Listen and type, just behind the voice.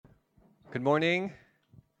Good morning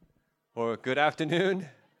or good afternoon,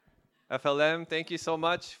 FLM. Thank you so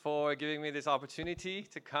much for giving me this opportunity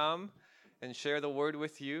to come and share the word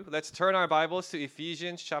with you. Let's turn our Bibles to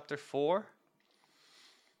Ephesians chapter 4.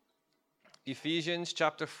 Ephesians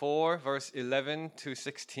chapter 4, verse 11 to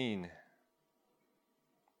 16.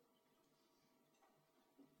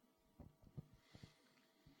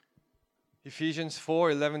 Ephesians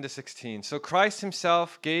 4:11 to 16. So Christ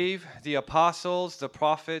himself gave the apostles, the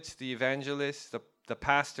prophets, the evangelists, the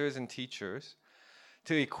pastors and teachers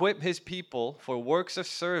to equip his people for works of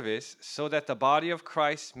service so that the body of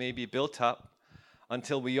Christ may be built up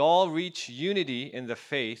until we all reach unity in the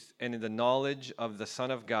faith and in the knowledge of the Son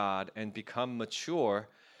of God and become mature,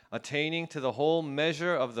 attaining to the whole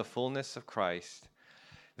measure of the fullness of Christ.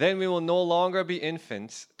 Then we will no longer be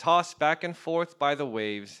infants, tossed back and forth by the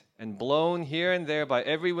waves and blown here and there by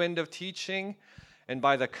every wind of teaching and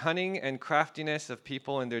by the cunning and craftiness of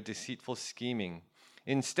people and their deceitful scheming.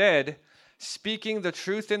 Instead, speaking the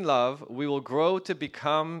truth in love, we will grow to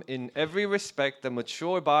become in every respect the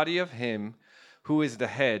mature body of him who is the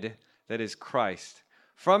head, that is Christ.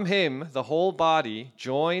 From him, the whole body,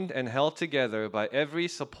 joined and held together by every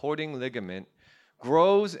supporting ligament,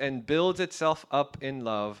 grows and builds itself up in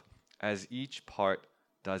love as each part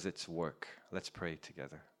does its work. Let's pray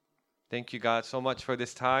together. Thank you, God, so much for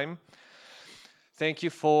this time. Thank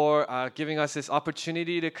you for giving us this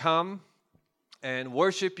opportunity to come and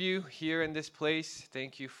worship you here in this place.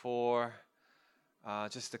 Thank you for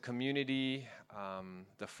just the community,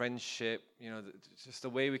 the friendship, just the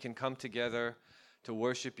way we can come together to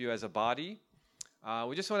worship you as a body.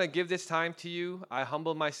 We just want to give this time to you. I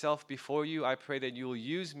humble myself before you. I pray that you will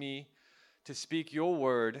use me to speak your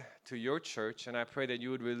word to your church, and I pray that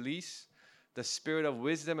you would release the spirit of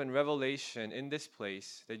wisdom and revelation in this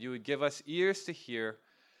place, that you would give us ears to hear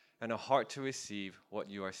and a heart to receive what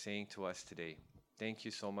you are saying to us today. Thank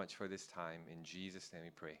you so much for this time. In Jesus' name we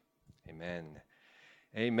pray. Amen.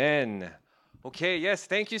 Amen. Okay, yes,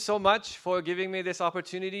 thank you so much for giving me this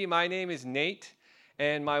opportunity. My name is Nate.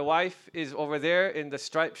 And my wife is over there in the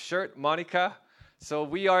striped shirt, Monica. So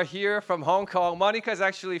we are here from Hong Kong. Monica is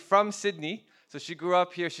actually from Sydney. So she grew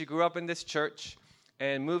up here. She grew up in this church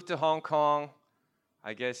and moved to Hong Kong,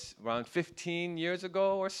 I guess, around 15 years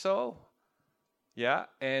ago or so. Yeah,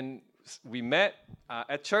 and we met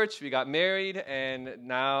at church. We got married, and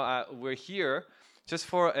now we're here just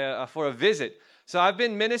for a visit. So I've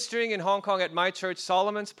been ministering in Hong Kong at my church,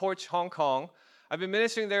 Solomon's Porch, Hong Kong. I've been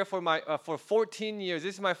ministering there for 14 years.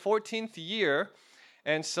 This is my 14th year.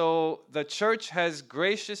 And so the church has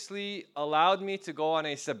graciously allowed me to go on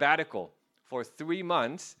a sabbatical for 3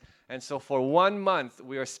 months. And so for 1 month,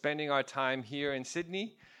 we are spending our time here in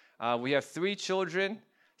Sydney. We have 3 children,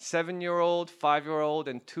 7-year-old, 5-year-old,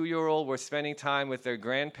 and 2-year-old. We're spending time with their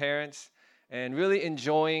grandparents and really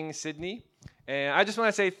enjoying Sydney. And I just want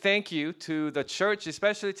to say thank you to the church,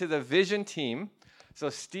 especially to the vision team. So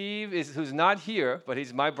Steve, who's not here, but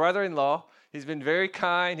he's my brother-in-law. He's been very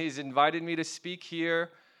kind. He's invited me to speak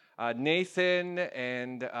here. Nathan,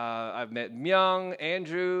 and I've met Myung.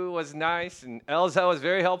 Andrew was nice, and Elza was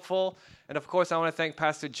very helpful. And of course, I want to thank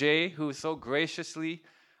Pastor Jay, who so graciously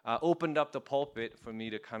opened up the pulpit for me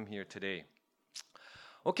to come here today.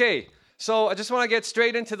 Okay, so I just want to get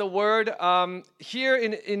straight into the word. Here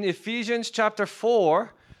in Ephesians chapter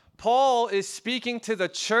 4, Paul is speaking to the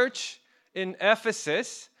church in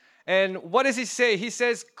Ephesus, and what does he say? He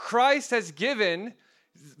says Christ has given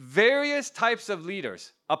various types of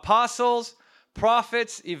leaders, apostles,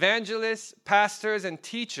 prophets, evangelists, pastors, and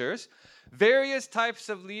teachers, various types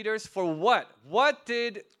of leaders for what? What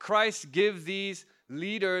did Christ give these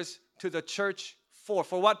leaders to the church for?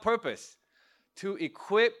 For what purpose? To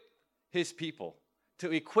equip his people,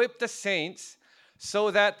 to equip the saints so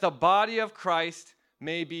that the body of Christ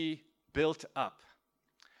may be built up.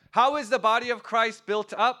 How is the body of Christ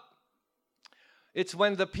built up? It's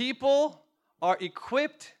when the people are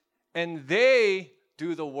equipped and they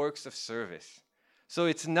do the works of service. So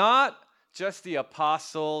it's not just the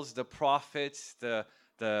apostles, the prophets, the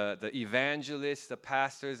evangelists, the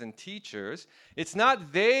pastors and teachers. It's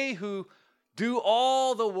not they who do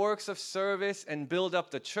all the works of service and build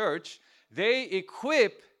up the church. They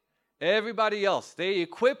equip everybody else. They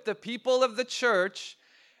equip the people of the church,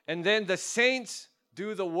 and then the saints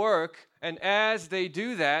do the work, and as they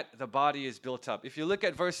do that, the body is built up. If you look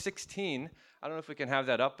at verse 16, I don't know if we can have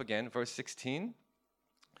that up again, verse 16.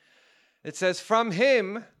 It says, from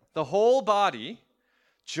him, the whole body,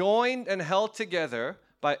 joined and held together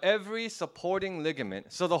by every supporting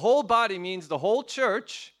ligament. So the whole body means the whole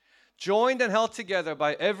church, joined and held together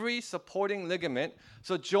by every supporting ligament,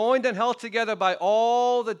 so joined and held together by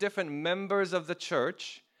all the different members of the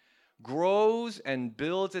church, grows and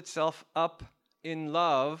builds itself up in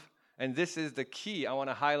love. And this is the key. I want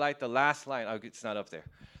to highlight the last line. Oh, it's not up there.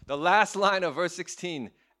 The last line of verse 16.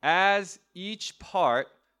 As each part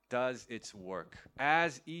does its work.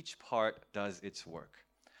 As each part does its work.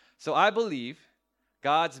 So I believe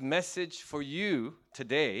God's message for you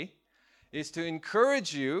today is to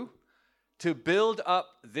encourage you to build up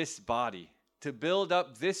this body, to build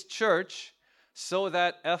up this church so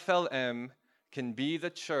that FLM can be the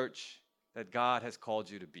church that God has called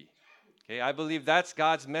you to be. Okay, I believe that's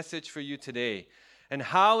God's message for you today. And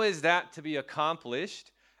how is that to be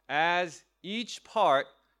accomplished? As each part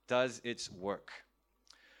does its work.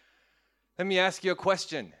 Let me ask you a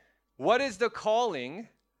question. What is the calling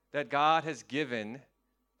that God has given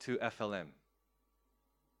to FLM?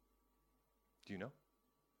 Do you know?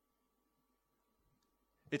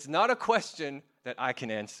 It's not a question that I can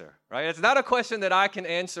answer, right? It's not a question that I can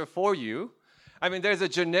answer for you. I mean, there's a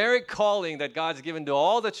generic calling that God's given to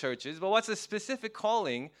all the churches, but what's a specific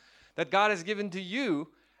calling that God has given to you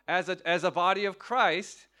as a body of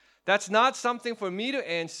Christ? That's not something for me to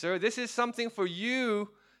answer. This is something for you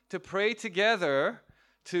to pray together,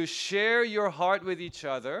 to share your heart with each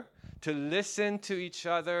other, to listen to each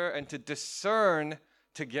other, and to discern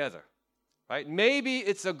together, right? Maybe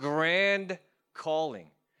it's a grand calling.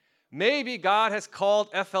 Maybe God has called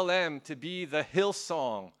FLM to be the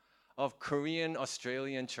Hillsong of Korean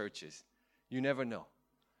Australian churches. You never know,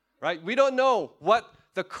 right? We don't know what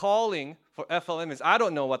the calling for FLM is. I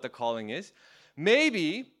don't know what the calling is.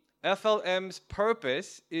 Maybe FLM's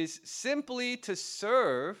purpose is simply to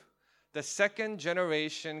serve the second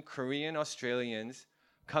generation Korean Australians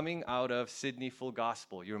coming out of Sydney Full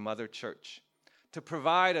Gospel, your mother church, to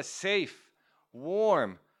provide a safe,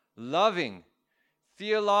 warm, loving,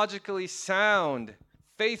 theologically sound,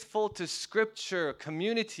 faithful to Scripture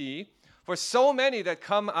community for so many that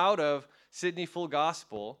come out of Sydney Full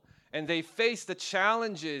Gospel, and they face the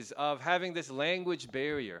challenges of having this language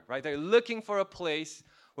barrier, right? They're looking for a place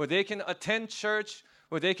where they can attend church,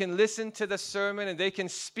 where they can listen to the sermon, and they can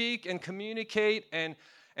speak and communicate and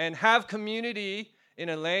have community in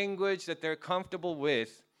a language that they're comfortable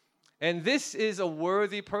with. And this is a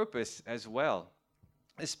worthy purpose as well,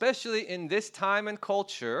 especially in this time and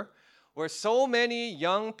culture where so many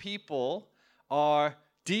young people are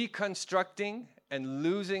deconstructing and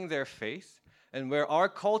losing their faith, and where our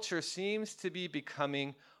culture seems to be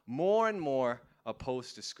becoming more and more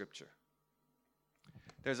opposed to Scripture.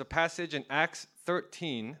 There's a passage in Acts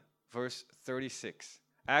 13, verse 36.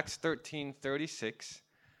 Acts 13, 36.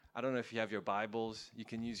 I don't know if you have your Bibles. You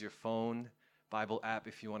can use your phone, Bible app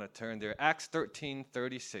if you want to turn there. Acts 13,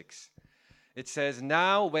 36. It says,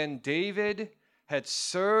 "Now when David had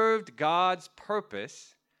served God's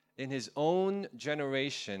purpose in his own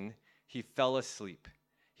generation, he fell asleep.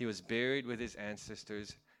 He was buried with his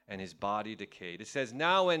ancestors, and his body decayed." It says,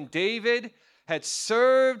 "Now when David had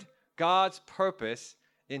served God's purpose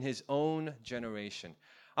in his own generation."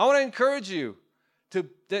 I want to encourage you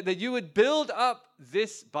that you would build up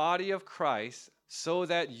this body of Christ so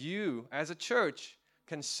that you, as a church,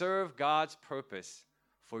 can serve God's purpose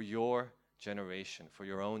for your generation, for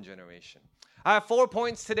your own generation. I have 4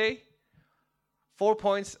 points today. 4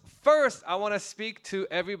 points. First, I want to speak to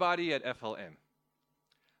everybody at FLM.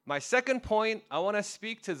 My second point, I want to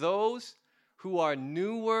speak to those who are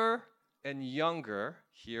newer and younger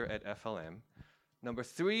here at FLM. Number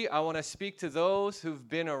 3, I want to speak to those who've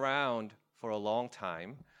been around for a long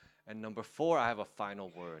time. And number 4, I have a final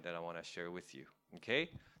word that I want to share with you.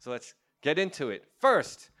 Okay? So let's get into it.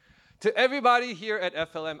 First, to everybody here at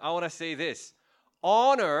FLM, I want to say this.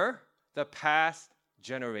 Honor the past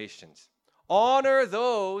generations. Honor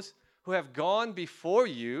those who have gone before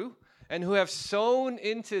you and who have sown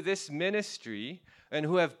into this ministry and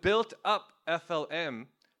who have built up FLM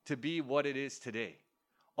to be what it is today.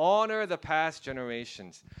 Honor the past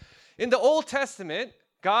generations. In the Old Testament,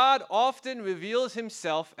 God often reveals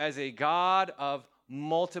himself as a God of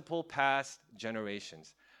multiple past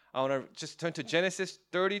generations. I want to just turn to Genesis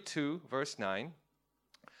 32, verse 9.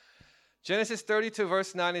 Genesis 32,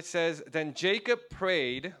 verse 9, it says, "Then Jacob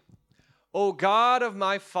prayed, 'O God of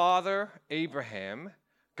my father Abraham,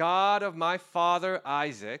 God of my father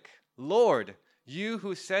Isaac, Lord, you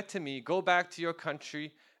who said to me, go back to your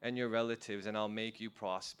country and your relatives, and I'll make you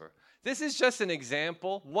prosper.'" This is just an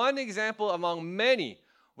example, one example among many,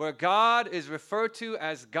 where God is referred to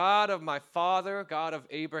as God of my father, God of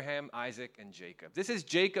Abraham, Isaac, and Jacob. This is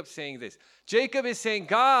Jacob saying this. Jacob is saying,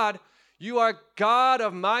 God, you are God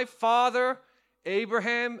of my father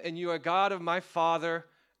Abraham, and you are God of my father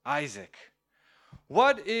Isaac.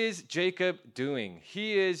 What is Jacob doing?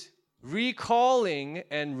 He is recalling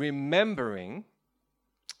and remembering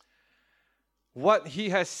what he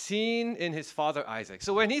has seen in his father Isaac.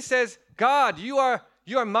 So when he says, God, you are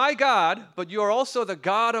my God, but you are also the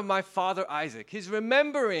God of my father Isaac, he's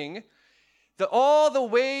remembering all the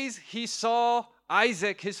ways he saw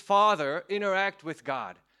Isaac, his father, interact with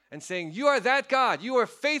God, and saying, you are that God. You are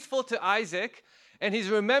faithful to Isaac. And he's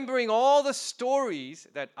remembering all the stories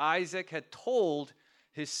that Isaac had told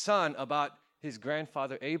his son about his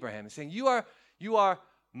grandfather Abraham, and saying, you are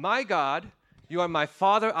my God, you are my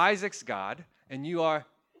father Isaac's God, and you are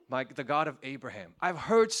the God of Abraham. I've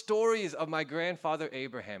heard stories of my grandfather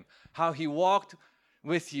Abraham, how he walked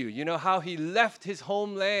with you, how he left his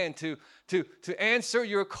homeland to answer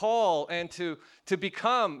your call and to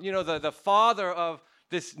become, the father of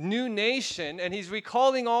this new nation. And he's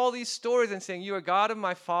recalling all these stories and saying, you are God of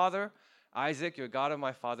my father Isaac, you're God of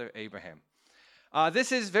my father Abraham.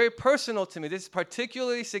 This is very personal to me. This is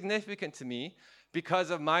particularly significant to me because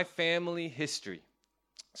of my family history.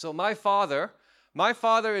 So my father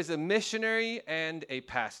is a missionary and a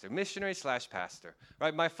pastor, missionary/pastor,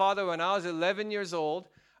 right? My father, when I was 11 years old,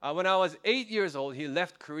 when I was 8 years old, he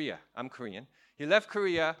left Korea. I'm Korean. He left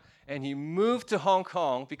Korea and he moved to Hong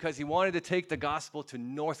Kong because he wanted to take the gospel to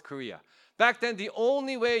North Korea. Back then, the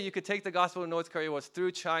only way you could take the gospel to North Korea was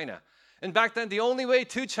through China. And back then, the only way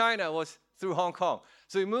to China was through Hong Kong.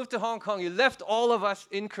 So he moved to Hong Kong. He left all of us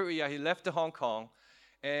in Korea. He left to Hong Kong.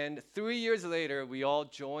 And 3 years later, we all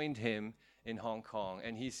joined him in Hong Kong.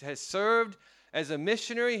 And he has served as a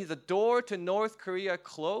missionary. The door to North Korea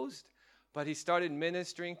closed, but he started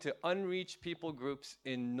ministering to unreached people groups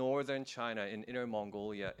in northern China, in Inner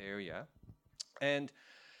Mongolia area. And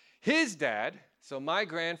his dad, so my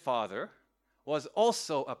grandfather, was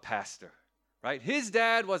also a pastor, right? His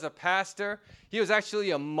dad was a pastor. He was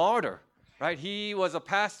actually a martyr, right? He was a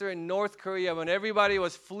pastor in North Korea. When everybody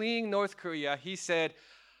was fleeing North Korea, he said,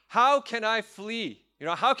 how can I flee?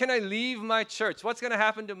 How can I leave my church? What's going to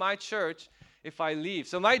happen to my church if I leave?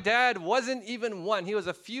 So my dad wasn't even one. He was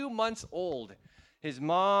a few months old. His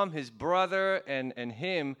mom, his brother, and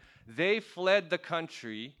him, they fled the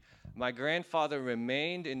country. My grandfather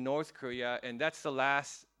remained in North Korea, and that's the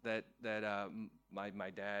last that my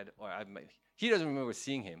dad, he doesn't remember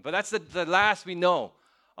seeing him. But that's the last we know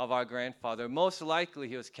of our grandfather. Most likely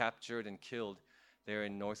he was captured and killed there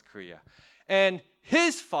in North Korea. And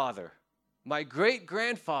his father, my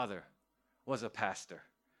great-grandfather, was a pastor.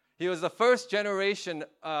 He was the first generation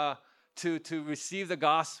to receive the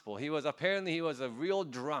gospel. He was a real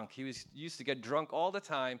drunk. He used to get drunk all the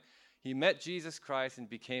time. He met Jesus Christ and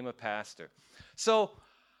became a pastor. So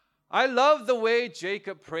I love the way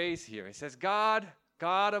Jacob prays here. He says, God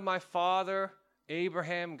of my father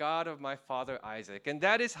Abraham, God of my father Isaac. And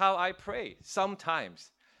that is how I pray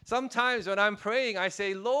sometimes. Sometimes when I'm praying, I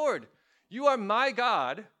say, Lord, you are my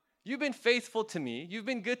God. You've been faithful to me. You've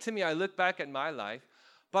been good to me. I look back at my life.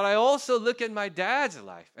 But I also look at my dad's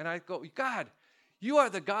life. And I go, God, you are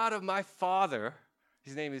the God of my father.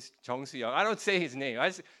 His name is Chung. I don't say his name.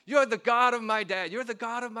 You are the God of my dad. You're the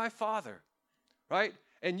God of my father. Right?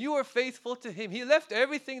 And you are faithful to him. He left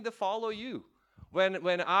everything to follow you.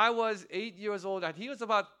 When I was 8 years old, he was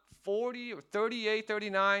about 40 or 38,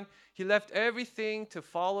 39. He left everything to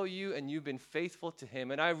follow you, and you've been faithful to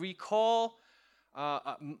him. And I recall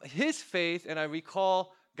his faith, and I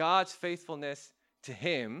recall God's faithfulness to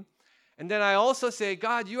him. And then I also say,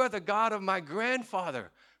 God, you are the God of my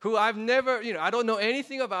grandfather, who I've never, I don't know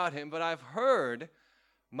anything about him, but I've heard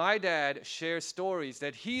my dad share stories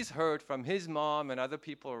that he's heard from his mom and other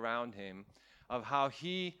people around him of how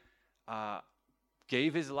he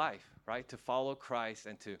gave his life, right, to follow Christ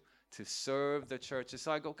and to serve the church. And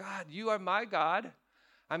so I go, God, you are my God.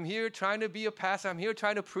 I'm here trying to be a pastor. I'm here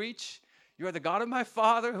trying to preach. You are the God of my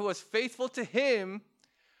father who was faithful to him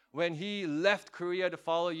when he left Korea to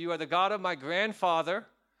follow you. You are the God of my grandfather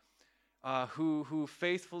who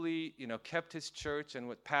faithfully, kept his church and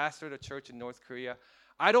would pastor the church in North Korea.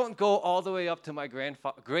 I don't go all the way up to my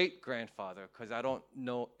great-grandfather because I don't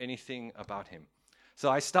know anything about him. So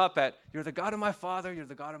I stop at, you're the God of my father, you're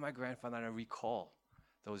the God of my grandfather, and I recall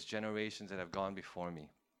those generations that have gone before me.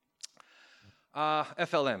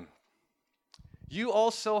 FLM. You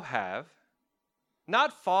also have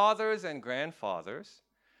not fathers and grandfathers,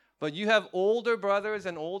 but you have older brothers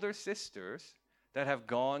and older sisters that have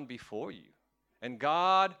gone before you. And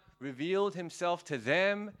God revealed himself to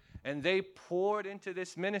them, and they poured into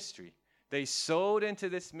this ministry. They sowed into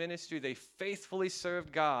this ministry. They faithfully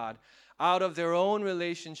served God out of their own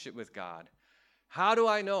relationship with God. How do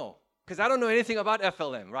I know? because I don't know anything about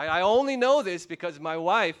FLM, right? I only know this because my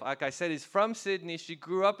wife, like I said, is from Sydney. She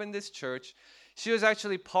grew up in this church. She was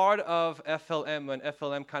actually part of FLM when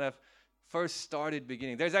FLM kind of first started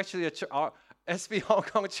beginning. There's actually our SB Hong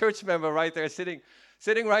Kong church member right there sitting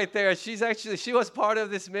right there. She was part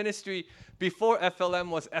of this ministry before FLM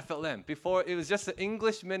was FLM. Before it was just an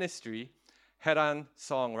English ministry. Head-on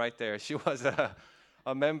song right there. She was a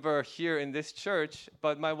member here in this church,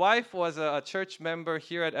 but my wife was a church member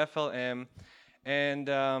here at FLM, and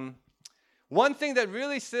one thing that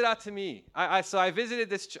really stood out to me, I visited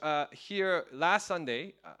this here last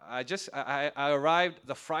Sunday. I arrived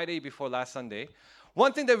the Friday before last Sunday.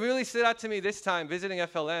 One thing that really stood out to me this time visiting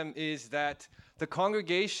FLM is that the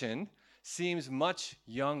congregation seems much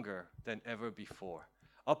younger than ever before.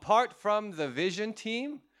 Apart from the vision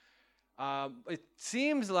team, it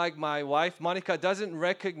seems like my wife, Monica, doesn't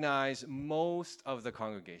recognize most of the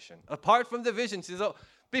congregation. Apart from the vision. So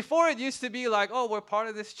before it used to be like, oh, we're part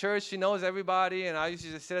of this church. She knows everybody. And I used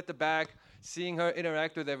to just sit at the back seeing her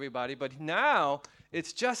interact with everybody. But now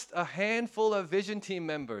it's just a handful of vision team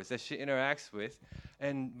members that she interacts with.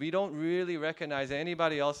 And we don't really recognize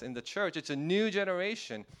anybody else in the church. It's a new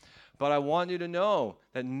generation. But I want you to know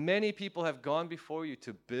that many people have gone before you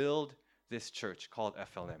to build this church called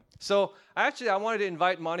FLM. So I wanted to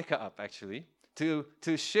invite Monica up to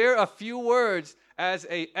share a few words as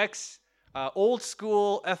a old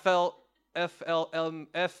school FLM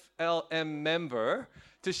member,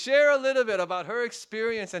 to share a little bit about her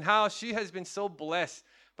experience and how she has been so blessed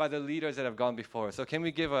by the leaders that have gone before her. So can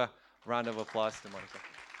we give a round of applause to Monica?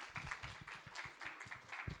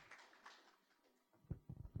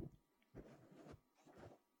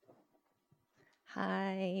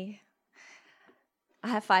 Hi. I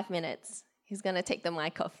have 5 minutes. He's going to take the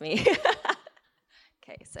mic off me.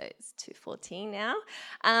 Okay, so it's 2:14 now.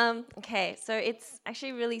 Okay, so it's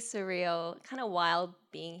actually really surreal, kind of wild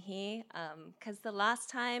being here, because the last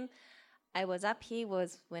time I was up here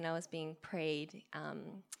was when I was being prayed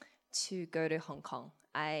to go to Hong Kong.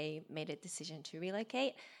 I made a decision to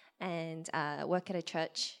relocate and work at a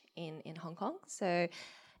church in Hong Kong. So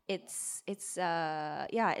it's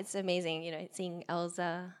amazing, seeing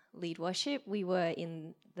Elsa lead worship. We were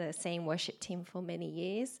in the same worship team for many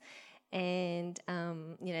years, and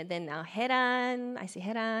then now I see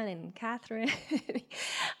Hedan and Catherine.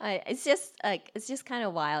 It's just kind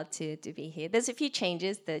of wild to be here. There's a few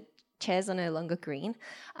changes. The chairs are no longer green,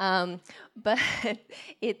 but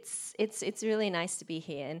it's really nice to be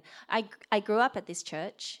here. And I grew up at this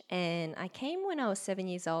church, and I came when I was 7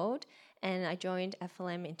 years old. And I joined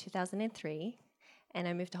FLM in 2003, and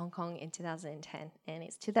I moved to Hong Kong in 2010, and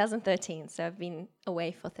it's 2013, so I've been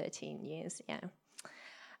away for 13 years, yeah.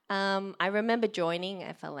 I remember joining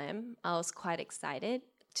FLM. I was quite excited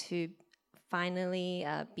to finally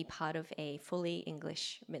be part of a fully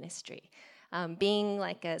English ministry. Being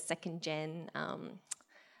like a second-gen,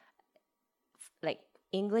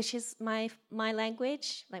 English is my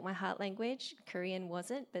language, like my heart language. Korean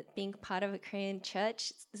wasn't, but being part of a Korean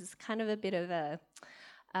church, this is kind of a bit of a,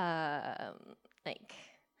 I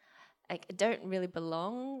don't really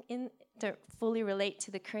don't fully relate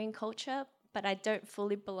to the Korean culture, but I don't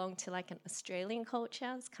fully belong to like an Australian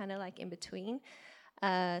culture. It's kind of like in between.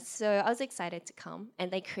 So I was excited to come, and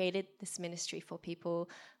they created this ministry for people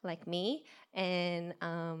like me, and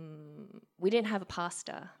we didn't have a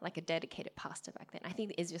pastor, like a dedicated pastor back then. I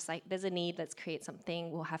think it's just like there's a need, let's create something,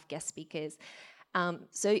 we'll have guest speakers.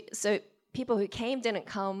 So people who came didn't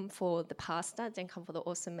come for the pastor, didn't come for the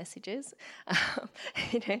awesome messages,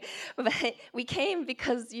 but we came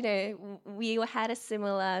because, we had a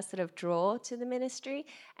similar sort of draw to the ministry,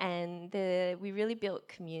 and we really built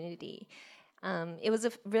community. It was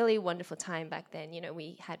a really wonderful time back then.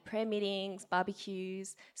 We had prayer meetings,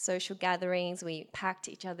 barbecues, social gatherings. We packed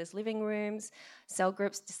each other's living rooms, cell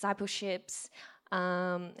groups, discipleships,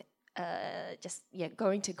 going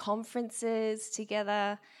to conferences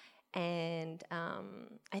together. And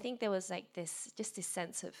I think there was like this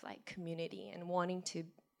sense of like community and wanting to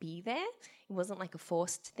be there. It wasn't like a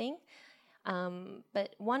forced thing. But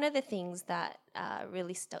one of the things that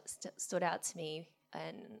really stood out to me,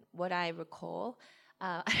 and what I recall,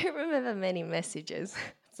 I don't remember many messages,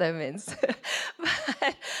 sermons,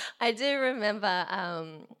 but I do remember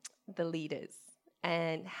the leaders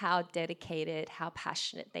and how dedicated, how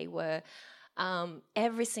passionate they were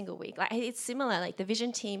every single week. Like it's similar, like the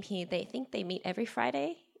vision team here, they meet every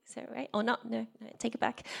Friday. Is that right? Or not? No, take it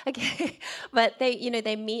back. Okay, but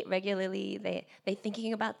they meet regularly. They're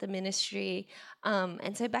thinking about the ministry,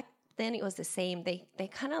 and so back then it was the same. They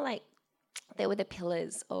kind of like they were the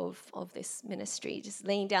pillars of this ministry, just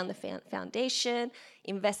laying down the foundation,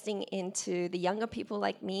 investing into the younger people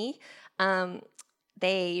like me.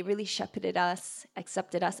 They really shepherded us,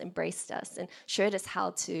 accepted us, embraced us, and showed us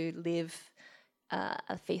how to live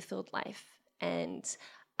a faith-filled life. And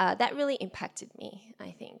that really impacted me,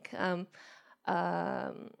 I think.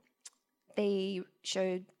 They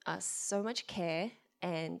showed us so much care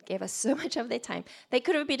and gave us so much of their time. They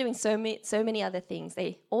could have been doing so many other things.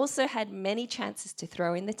 They also had many chances to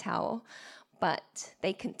throw in the towel, but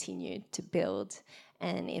they continued to build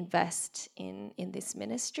and invest in this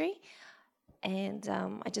ministry. And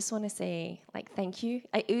I just want to say, like, thank you.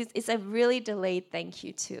 It's a really delayed thank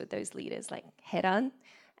you to those leaders, like Heran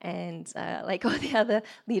and like all the other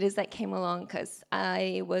leaders that came along, because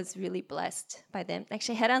I was really blessed by them.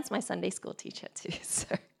 Actually, Heran's my Sunday school teacher too.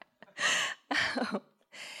 So,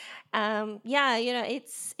 yeah, you know,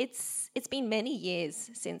 it's been many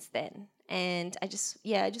years since then, and I just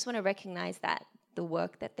want to recognize that the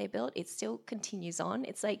work that they built, it still continues on.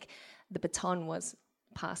 It's like the baton was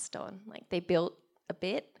passed on. Like, they built a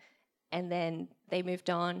bit and then they moved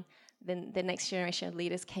on. Then the next generation of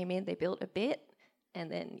leaders came in, they built a bit,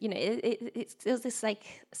 and then, you know, it was this like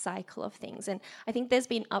cycle of things. And I think there's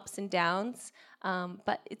been ups and downs,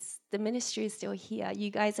 but the ministry is still here. You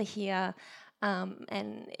guys are here,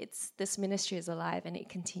 and this ministry is alive and it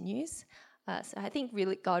continues. So I think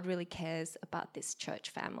really God really cares about this church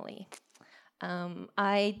family.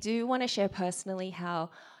 I do want to share personally how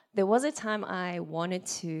there was a time I wanted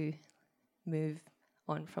to move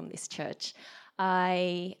on from this church.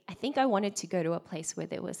 I think I wanted to go to a place where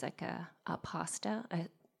there was like a pastor, a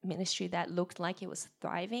ministry that looked like it was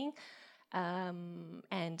thriving.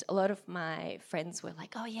 And a lot of my friends were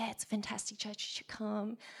like, oh yeah, it's a fantastic church, you should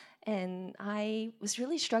come. And I was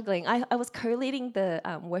really struggling. I was co-leading the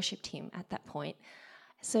worship team at that point.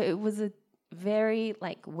 So it was a very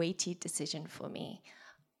like weighty decision for me.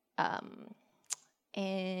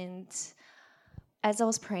 And as I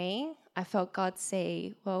was praying, I felt God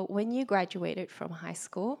say, well, when you graduated from high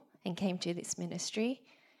school and came to this ministry,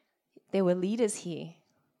 there were leaders here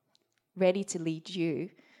ready to lead you.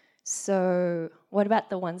 So what about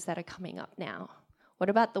the ones that are coming up now? What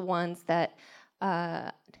about the ones that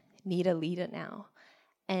need a leader now?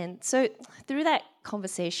 And so through that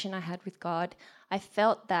conversation I had with God, I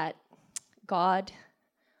felt that God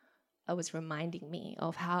was reminding me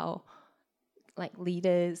of how like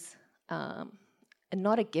leaders are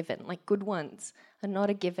not a given, like good ones are not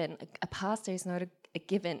a given. A pastor is not a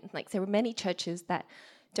given. Like, there are many churches that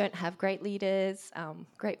don't have great leaders,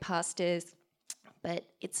 great pastors, but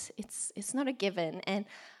it's not a given. And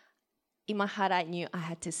in my heart, I knew I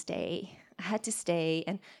had to stay. I had to stay,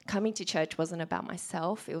 and coming to church wasn't about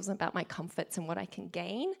myself. It wasn't about my comforts and what I can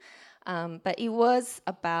gain, but it was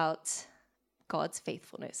about God's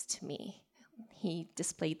faithfulness to me. He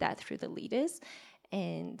displayed that through the leaders,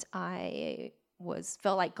 and I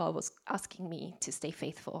felt like God was asking me to stay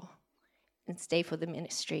faithful and stay for the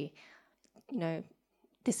ministry. You know,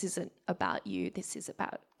 this isn't about you. This is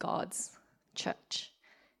about God's church,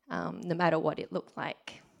 no matter what it looked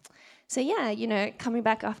like. So yeah, you know, coming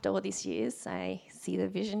back after all these years, I see the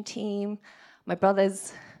vision team. My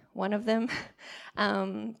brother's one of them.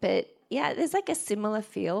 But yeah, there's like a similar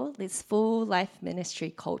feel, this full life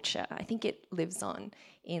ministry culture. I think it lives on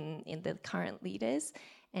in the current leaders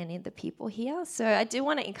and in the people here. So I do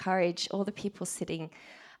want to encourage all the people sitting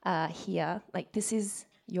here, like, this is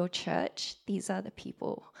your church. These are the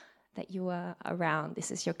people that you are around.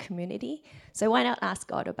 This is your community. So why not ask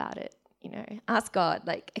God about it? You know, ask God,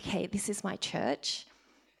 like, okay, this is my church.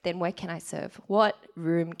 Then where can I serve? What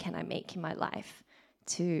room can I make in my life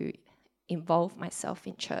to involve myself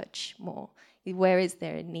in church more? Where is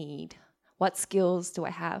there a need? What skills do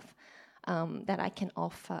I have that I can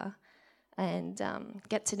offer? And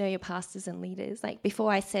get to know your pastors and leaders. Like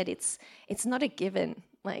before, I said it's not a given,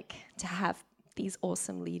 like, to have these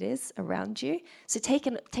awesome leaders around you. So take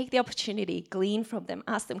the opportunity, glean from them,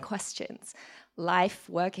 ask them questions, life,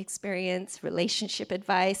 work experience, relationship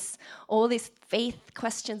advice, all these faith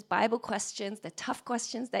questions, Bible questions, the tough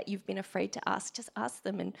questions that you've been afraid to ask. Just ask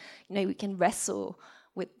them, and you know, we can wrestle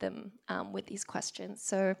with them with these questions.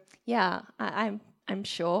 So yeah, I'm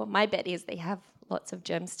sure. My bet is they have lots of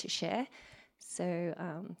gems to share. So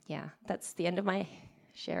yeah, that's the end of my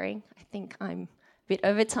sharing. I think I'm a bit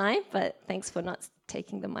over time, but thanks for not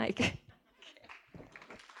taking the mic.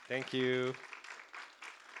 Thank you.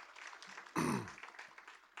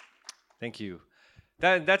 Thank you.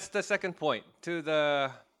 That's the second point to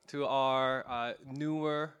our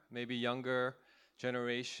newer, maybe younger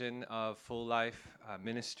generation of full life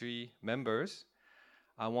ministry members.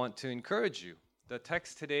 I want to encourage you. The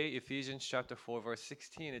text today, Ephesians chapter 4, verse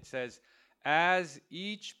 16, it says, as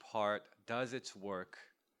each part does its work,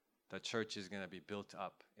 the church is going to be built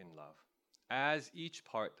up in love. As each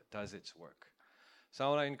part does its work. So I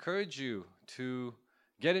want to encourage you to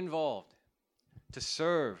get involved, to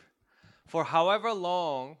serve. For however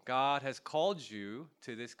long God has called you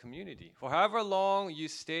to this community, for however long you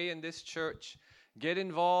stay in this church, get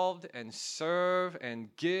involved and serve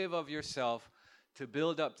and give of yourself to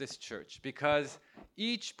build up this church, because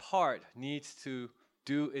each part needs to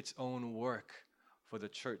do its own work for the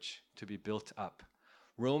church to be built up.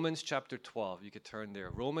 Romans chapter 12, you could turn there.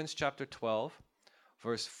 Romans chapter 12,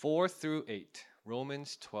 verse 4 through 8.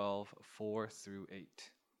 Romans 12, 4 through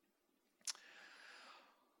 8.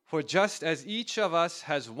 For just as each of us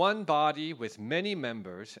has one body with many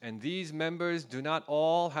members, and these members do not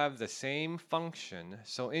all have the same function,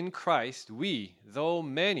 so in Christ we, though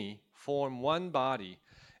many, form one body,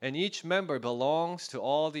 and each member belongs to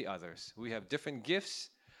all the others. We have different gifts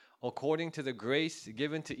according to the grace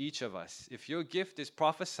given to each of us. If your gift is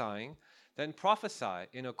prophesying, then prophesy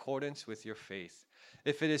in accordance with your faith.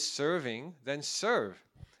 If it is serving, then serve.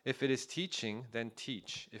 If it is teaching, then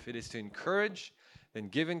teach. If it is to encourage, then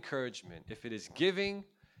give encouragement. If it is giving,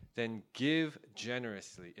 then give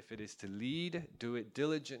generously. If it is to lead, do it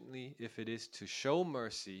diligently. If it is to show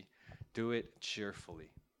mercy, do it cheerfully.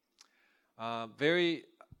 Very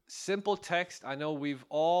simple text. I know we've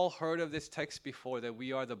all heard of this text before, that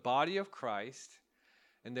we are the body of Christ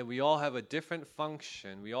and that we all have a different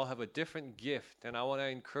function. We all have a different gift. And I want to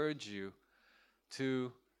encourage you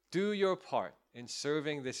to do your part in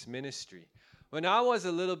serving this ministry. When I was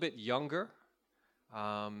a little bit younger,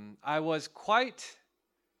 I was quite,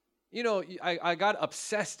 I got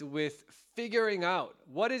obsessed with figuring out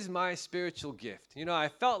what is my spiritual gift. I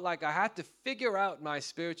felt like I had to figure out my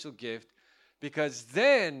spiritual gift, because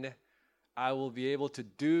then I will be able to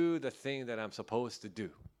do the thing that I'm supposed to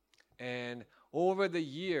do. And over the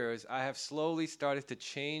years, I have slowly started to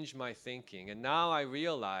change my thinking. And now I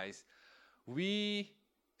realize we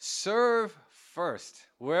serve first.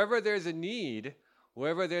 Wherever there's a need,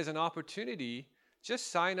 wherever there's an opportunity,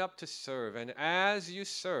 just sign up to serve. And as you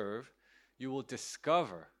serve, you will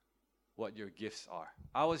discover what your gifts are.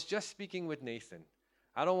 I was just speaking with Nathan.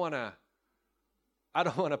 I don't want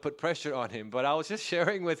to put pressure on him, but I was just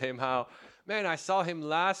sharing with him how, man, I saw him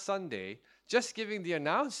last Sunday just giving the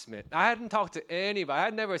announcement. I hadn't talked to anybody. I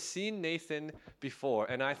had never seen Nathan before.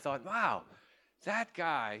 And I thought, wow, that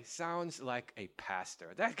guy sounds like a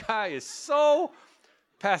pastor. That guy is so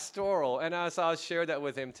pastoral. And so I'll share that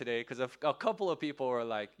with him today, because a couple of people were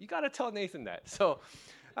like, you got to tell Nathan that. So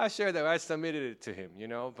I shared that. I submitted it to him,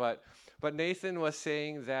 But Nathan was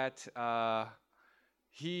saying that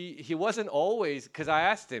he wasn't always, because I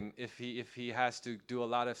asked him if he has to do a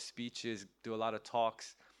lot of speeches, do a lot of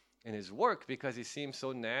talks in his work, because he seems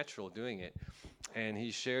so natural doing it. And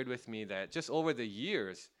he shared with me that just over the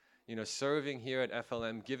years, serving here at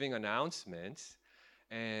FLM, giving announcements,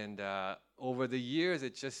 and over the years,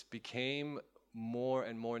 it just became more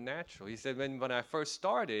and more natural. He said when I first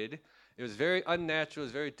started, it was very unnatural, it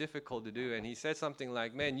was very difficult to do. And he said something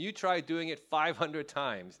like, man, you try doing it 500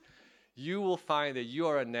 times. You will find that you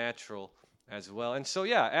are a natural as well. And so,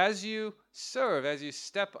 as you serve, as you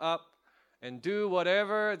step up and do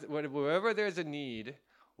wherever there's a need,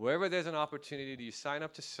 wherever there's an opportunity, you sign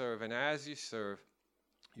up to serve. And as you serve,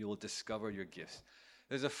 you will discover your gifts.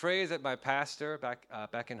 There's a phrase that my pastor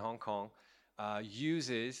back in Hong Kong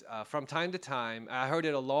uses from time to time. I heard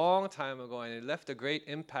it a long time ago, and it left a great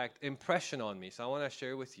impression on me. So I want to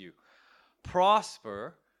share with you.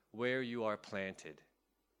 Prosper where you are planted.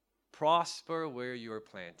 Prosper where you are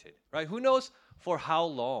planted, right? Who knows for how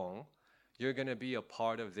long you're going to be a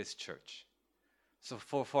part of this church? So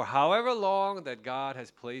for however long that God has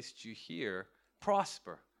placed you here,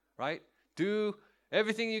 prosper, right? Do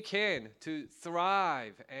everything you can to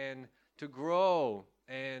thrive and to grow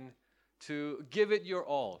and to give it your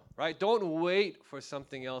all, right? Don't wait for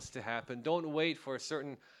something else to happen. Don't wait for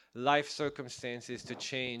certain life circumstances to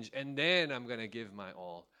change, and then I'm going to give my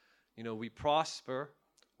all. We prosper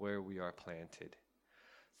where we are planted.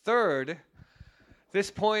 Third, this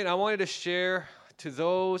point I wanted to share to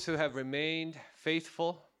those who have remained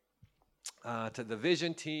faithful, to the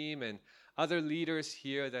vision team and other leaders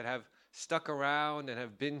here that have stuck around and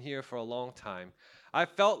have been here for a long time. I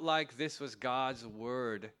felt like this was God's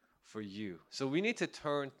word for you. So we need to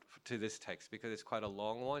turn to this text because it's quite a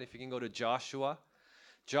long one. If you can go to Joshua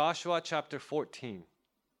chapter 14.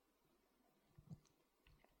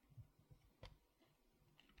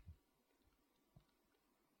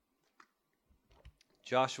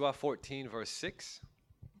 Joshua 14, verse 6.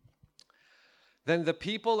 Then the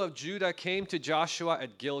people of Judah came to Joshua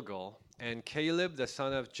at Gilgal, and Caleb the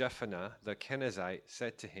son of Jephunneh the Kenizzite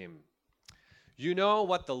said to him, "You know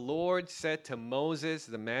what the Lord said to Moses,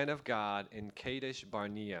 the man of God, in Kadesh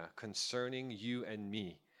Barnea concerning you and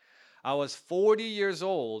me. I was 40 years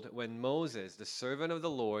old when Moses, the servant of the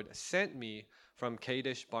Lord, sent me from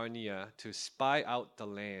Kadesh Barnea to spy out the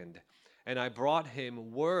land, and I brought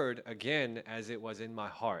him word again as it was in my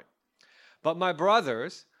heart. But my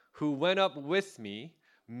brothers, who went up with me,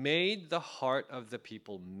 made the heart of the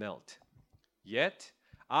people melt. Yet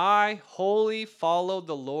I wholly followed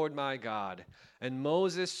the Lord my God. And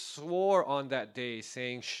Moses swore on that day,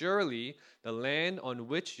 saying, Surely the land on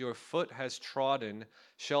which your foot has trodden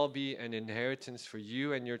shall be an inheritance for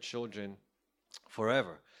you and your children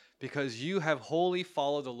forever, because you have wholly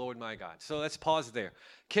followed the Lord my God." So let's pause there.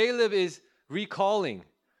 Caleb is recalling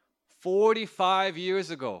 45 years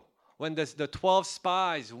ago when the 12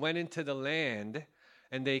 spies went into the land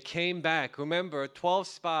and they came back. Remember, 12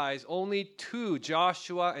 spies, only 2,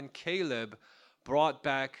 Joshua and Caleb, brought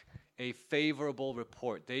back a favorable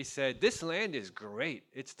report. They said, "This land is great.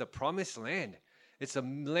 It's the promised land. It's a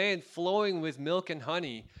land flowing with milk and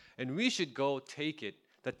honey, and we should go take it."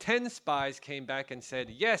 The 10 spies came back and said,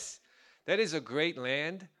 "Yes, that is a great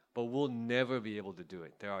land, but we'll never be able to do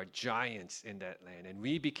it. There are giants in that land." And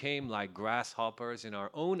we became like grasshoppers in our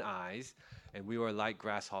own eyes, and we were like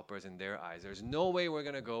grasshoppers in their eyes. There's no way we're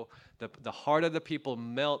going to go. The heart of the people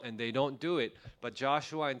melt, and they don't do it. But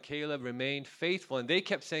Joshua and Caleb remained faithful, and they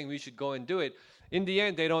kept saying we should go and do it. In the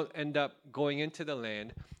end, they don't end up going into the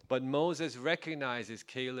land. But Moses recognizes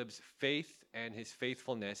Caleb's faith and his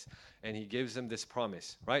faithfulness, and he gives them this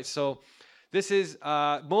promise, right? So this is,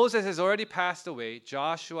 Moses has already passed away.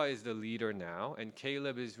 Joshua is the leader now, and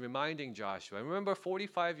Caleb is reminding Joshua. And remember,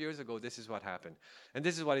 45 years ago, this is what happened. And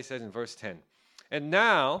this is what he says in verse 10. "And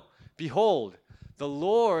now, behold, the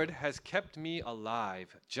Lord has kept me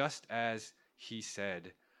alive, just as he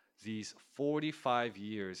said, these 45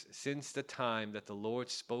 years since the time that the Lord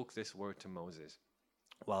spoke this word to Moses,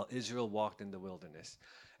 while Israel walked in the wilderness.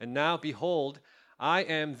 And now, behold, I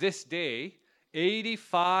am this day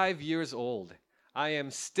 85 years old. I am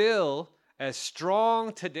still as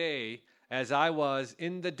strong today as I was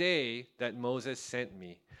in the day that Moses sent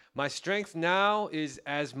me. My strength now is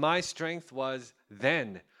as my strength was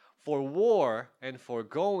then, for war and for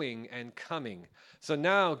going and coming. So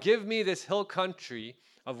now give me this hill country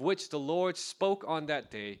of which the Lord spoke on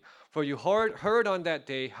that day. For you heard on that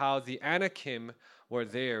day how the Anakim were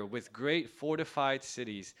there with great fortified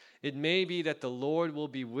cities. It may be that the Lord will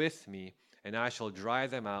be with me, and I shall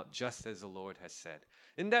drive them out, just as the Lord has said."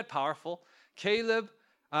 Isn't that powerful? Caleb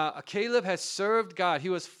has served God. He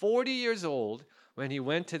was 40 years old when he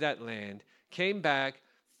went to that land, came back,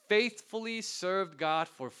 faithfully served God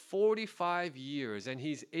for 45 years, and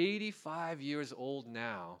he's 85 years old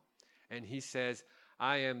now. And he says,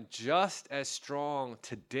 "I am just as strong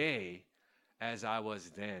today as I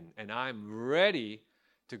was then, and I'm ready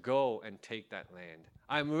to go and take that land.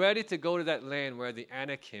 I'm ready to go to that land where the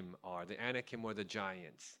Anakim are. The Anakim were the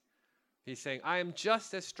giants." He's saying, "I am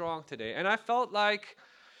just as strong today." And I felt like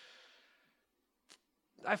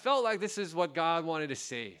this is what God wanted to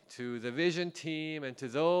say to the Vision team and to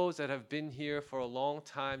those that have been here for a long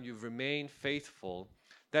time. You've remained faithful,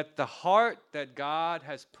 that the heart that God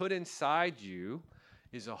has put inside you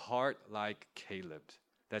is a heart like Caleb's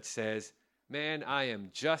that says, "Man, I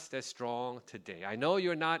am just as strong today." I know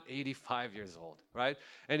you're not 85 years old, right?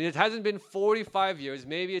 And it hasn't been 45 years.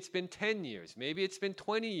 Maybe it's been 10 years. Maybe it's been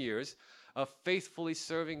 20 years of faithfully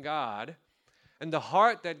serving God. And the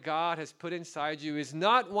heart that God has put inside you is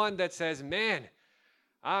not one that says, "Man,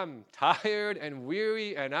 I'm tired and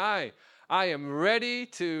weary, and I am ready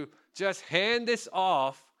to just hand this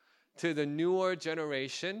off to the newer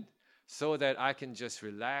generation so that I can just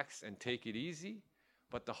relax and take it easy."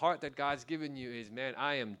 But the heart that God's given you is, "Man,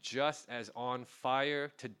 I am just as on fire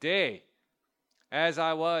today as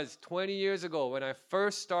I was 20 years ago when I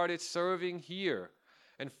first started serving here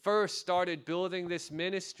and first started building this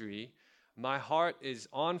ministry. My heart is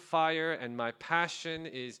on fire and my passion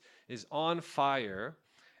is on fire."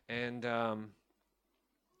 And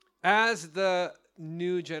as the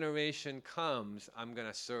new generation comes, I'm going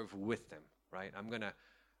to serve with them, right? I'm going to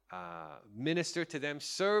minister to them,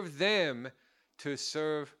 serve them, to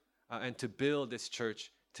serve and to build this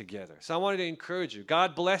church together. So I wanted to encourage you.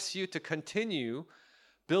 God bless you to continue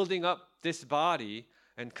building up this body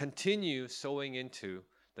and continue sowing into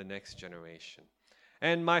the next generation.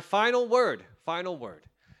 And my final word.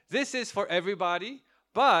 This is for everybody,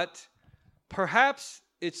 but perhaps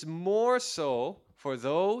it's more so for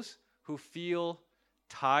those who feel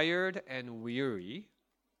tired and weary.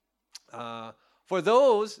 For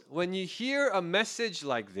those, when you hear a message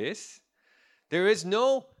like this, there is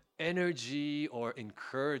no energy or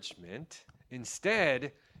encouragement.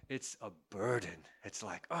 Instead, it's a burden. It's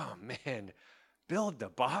like, oh man, build the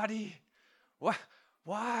body? What?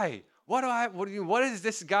 Why? What is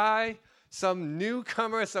this guy? Some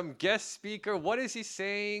newcomer, some guest speaker? What is he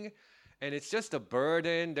saying? And it's just a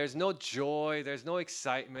burden. There's no joy. There's no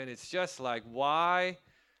excitement. It's just like, why?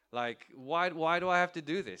 Like, why do I have to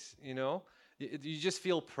do this? You know? You just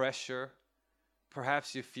feel pressure.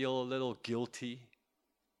 Perhaps you feel a little guilty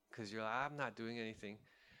because you're like, I'm not doing anything.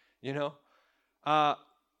 You know?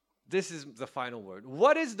 This is the final word.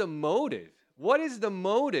 What is the motive? What is the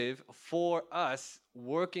motive for us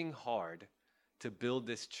working hard to build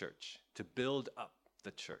this church, to build up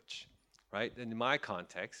the church, right? In my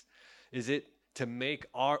context, is it to make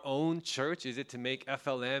our own church? Is it to make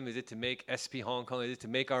FLM? Is it to make SP Hong Kong? Is it to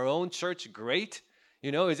make our own church great?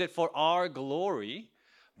 You know, is it for our glory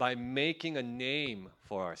by making a name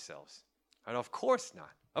for ourselves? Right? Of course not.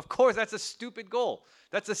 Of course, that's a stupid goal.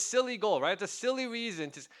 That's a silly goal, right? It's a silly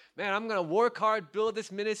reason to, man, I'm going to work hard, build this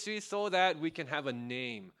ministry so that we can have a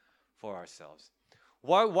name for ourselves.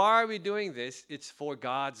 Why are we doing this? It's for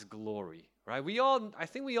God's glory, right? I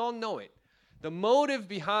think we all know it. The motive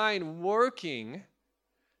behind working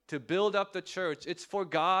to build up the church, it's for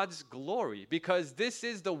God's glory because this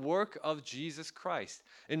is the work of Jesus Christ.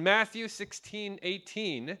 In Matthew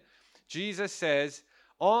 16:18, Jesus says,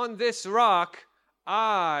 on this rock,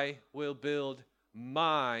 I will build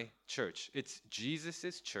my church. It's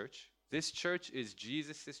Jesus' church. This church is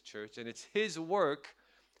Jesus' church, and it's his work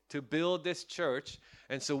to build this church.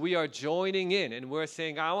 And so we are joining in, and we're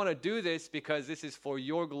saying, I want to do this because this is for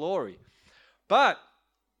your glory. But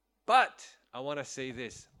I want to say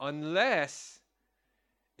this, unless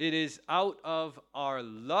it is out of our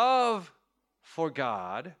love for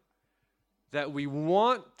God that we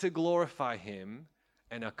want to glorify him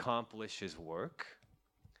and accomplish his work,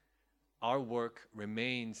 our work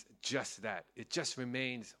remains just that. It just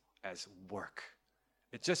remains as work.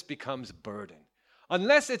 It just becomes burden.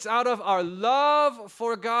 Unless it's out of our love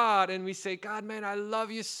for God and we say, God, man, I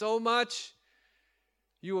love you so much.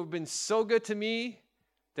 You have been so good to me.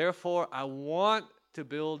 Therefore, I want to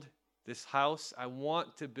build this house. I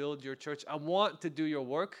want to build your church. I want to do your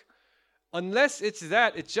work. Unless it's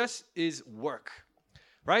that, it just is work.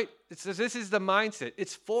 Right? This is the mindset.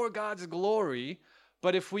 It's for God's glory.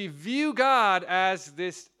 But if we view God as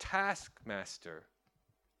this taskmaster,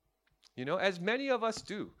 you know, as many of us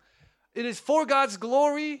do, it is for God's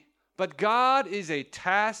glory, but God is a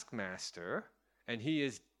taskmaster, and he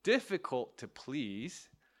is difficult to please,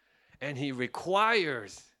 and he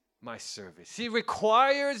requires my service. He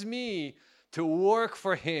requires me to work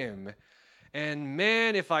for him. And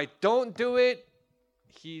man, if I don't do it,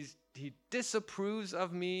 he disapproves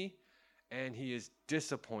of me, and he is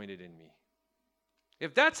disappointed in me.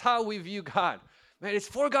 If that's how we view God, man, it's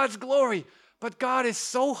for God's glory, but God is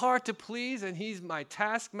so hard to please, and he's my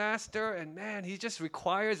taskmaster, and man, he just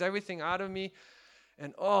requires everything out of me,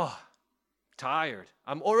 and tired.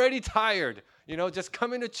 I'm already tired, you know, just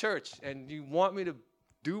coming to church, and you want me to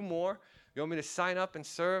do more? You want me to sign up and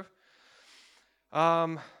serve?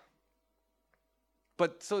 But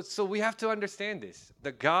so we have to understand this.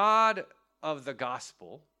 The God of the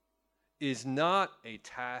gospel is not a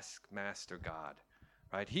taskmaster God,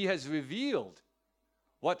 right? He has revealed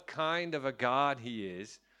what kind of a God he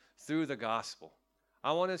is through the gospel.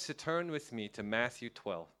 I want us to turn with me to Matthew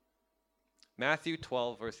 12. Matthew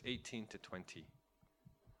 12, verse 18 to 20.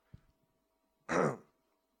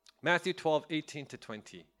 Matthew 12, 18 to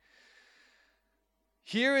 20.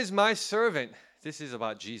 Here is my servant. This is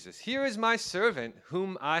about Jesus. Here is my servant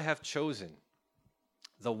whom I have chosen,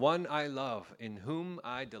 the one I love, in whom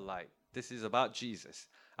I delight. This is about Jesus.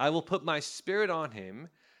 I will put my spirit on him,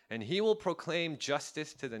 and he will proclaim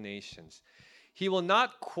justice to the nations. He will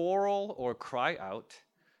not quarrel or cry out.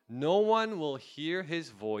 No one will hear his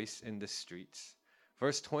voice in the streets.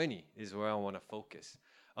 Verse 20 is where I want to focus.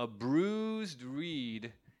 A bruised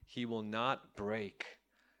reed he will not break,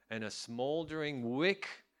 and a smoldering wick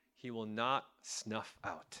he will not snuff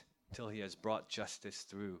out till he has brought justice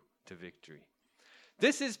through to victory.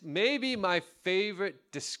 This is maybe my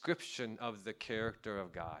favorite description of the character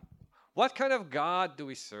of God. What kind of God do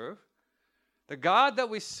we serve? The God that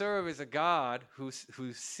we serve is a God who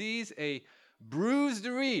sees a bruised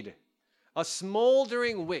reed, a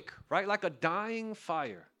smoldering wick, right? Like a dying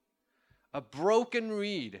fire, a broken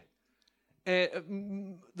reed.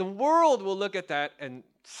 And the world will look at that and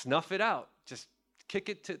snuff it out, just kick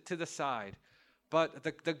it to the side. But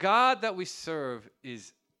the God that we serve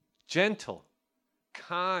is gentle,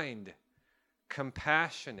 kind,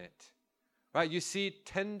 compassionate, right? You see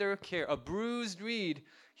tender care. A bruised reed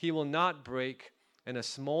he will not break, and a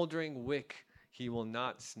smoldering wick he will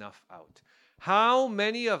not snuff out. How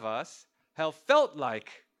many of us have felt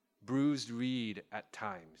like bruised reed at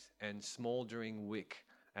times and smoldering wick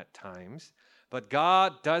at times, but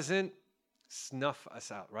God doesn't snuff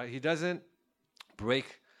us out, right? He doesn't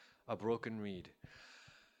break a broken reed.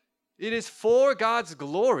 It is for God's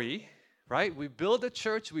glory, right? We build a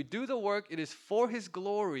church, we do the work, it is for His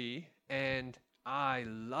glory, and I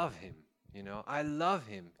love Him, I love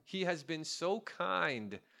Him. He has been so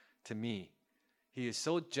kind to me. He is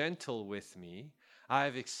so gentle with me. I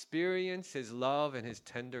have experienced His love and His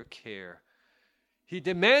tender care. He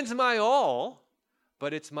demands my all,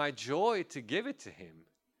 but it's my joy to give it to Him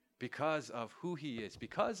because of who He is,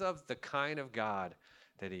 because of the kind of God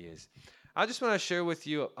that He is. I just want to share with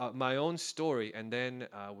you my own story, and then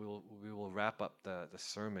we will wrap up the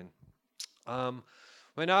sermon.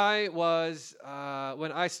 When I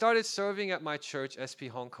started serving at my church, SP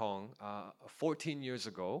Hong Kong, 14 years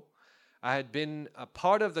ago, I had been a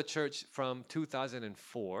part of the church from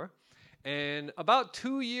 2004, and about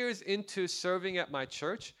 2 years into serving at my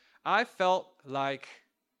church, I felt like,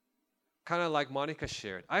 kind of like Monica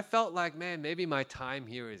shared, I felt like, man, maybe my time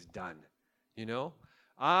here is done,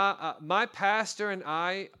 My pastor and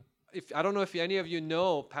I don't know if any of you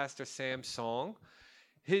know Pastor Sam Song.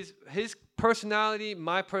 His personality,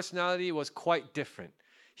 my personality was quite different.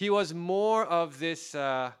 He was more of this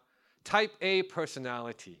type A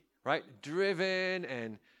personality, right? Driven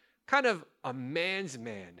and kind of a man's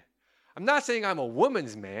man. I'm not saying I'm a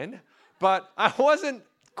woman's man, but I wasn't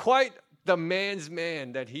quite the man's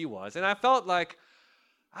man that he was. And I felt like,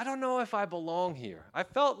 I don't know if I belong here. I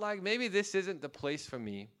felt like maybe this isn't the place for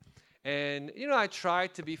me. And, I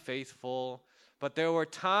tried to be faithful, but there were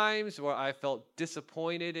times where I felt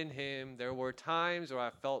disappointed in Him. There were times where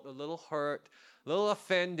I felt a little hurt, a little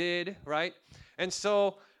offended, right? And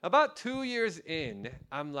so about 2 years in,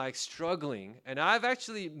 I'm like struggling, and I've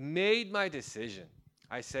actually made my decision.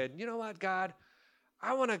 I said, you know what, God,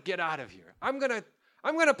 I want to get out of here. I'm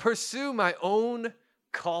gonna pursue my own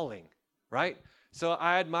calling, right? So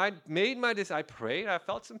I had I prayed, I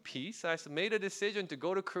felt some peace. I made a decision to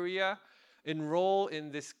go to Korea, enroll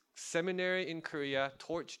in this seminary in Korea,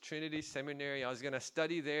 Torch Trinity Seminary. I was going to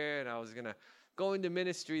study there, and I was going to go into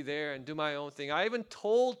ministry there and do my own thing. I even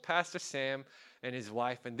told Pastor Sam and his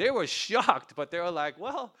wife, and they were shocked, but they were like,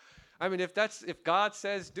 well, I mean, if God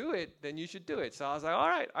says do it, then you should do it. So I was like, all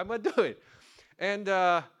right, I'm going to do it. And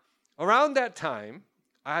around that time,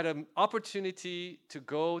 I had an opportunity to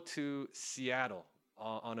go to Seattle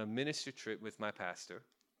on a ministry trip with my pastor.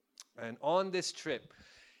 And on this trip,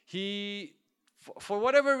 for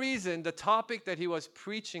whatever reason, the topic that he was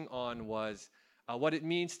preaching on was what it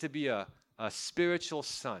means to be a spiritual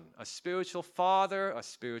son, a spiritual father, a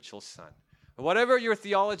spiritual son. Whatever your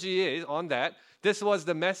theology is on that, this was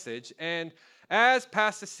the message. And as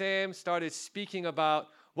Pastor Sam started speaking about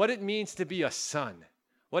what it means to be a son,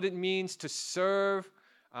 what it means to serve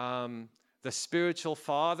the spiritual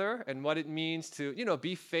father, and what it means to,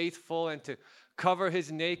 be faithful and to cover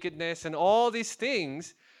his nakedness and all these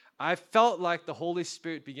things, I felt like the Holy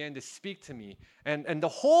Spirit began to speak to me. And the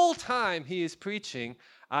whole time he is preaching,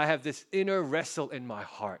 I have this inner wrestle in my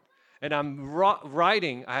heart. And I'm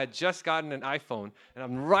writing, I had just gotten an iPhone, and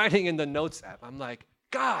I'm writing in the notes app. I'm like,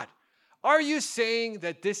 God, are you saying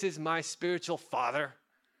that this is my spiritual father?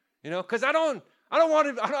 Because I don't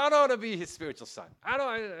want to be his spiritual son. I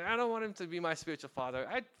don't want him to be my spiritual father.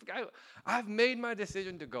 I've made my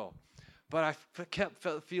decision to go. But I kept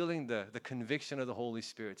feeling the conviction of the Holy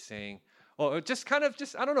Spirit saying, or just I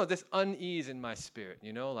don't know, this unease in my spirit,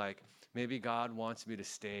 like maybe God wants me to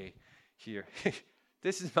stay here.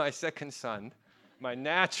 This is my second son, my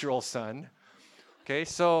natural son. Okay,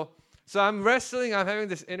 so I'm wrestling, I'm having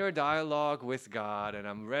this inner dialogue with God, and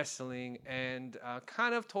I'm wrestling, and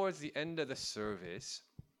kind of towards the end of the service,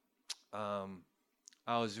 I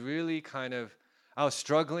was really I was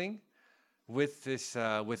struggling with this,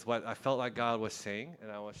 with what I felt like God was saying,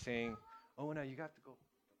 and I was saying, oh, no, you got to go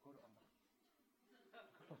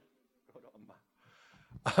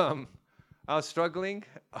to Amma. I was struggling.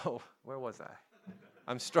 Oh, where was I?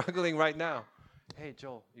 I'm struggling right now. Hey,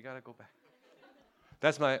 Joel, you got to go back.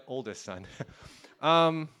 That's my oldest son.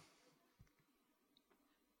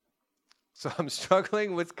 So I'm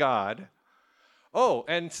struggling with God. Oh,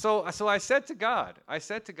 and so I said to God,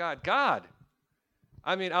 God,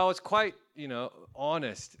 I mean, I was quite,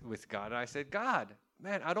 honest with God. I said, God,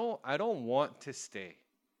 man, I don't want to stay.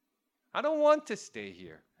 I don't want to stay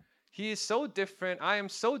here. He is so different. I am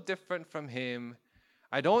so different from him.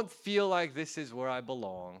 I don't feel like this is where I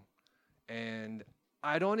belong. And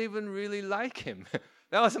I don't even really like him.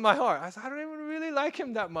 That was in my heart. I said, I don't even really like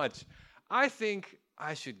him that much. I think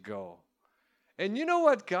I should go. And you know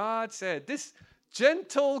what God said? This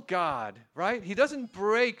gentle God, right? He doesn't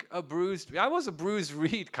break a bruised. I was a bruised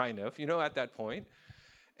reed, kind of, at that point.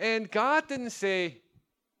 And God didn't say,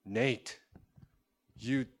 Nate,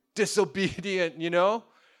 you disobedient,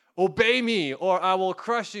 obey me or I will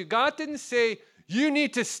crush you. God didn't say, you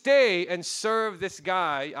need to stay and serve this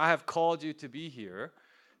guy. I have called you to be here.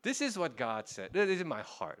 This is what God said. This is in my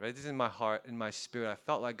heart, right? This is in my heart, in my spirit. I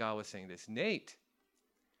felt like God was saying this. Nate,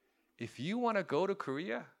 if you want to go to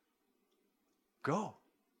Korea, go.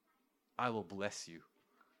 I will bless you.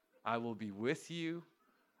 I will be with you.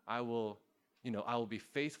 I will be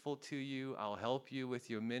faithful to you. I'll help you with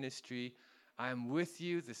your ministry. I'm with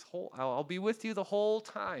you I'll be with you the whole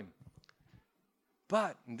time.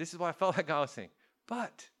 But, and this is what I felt like God was saying,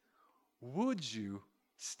 but would you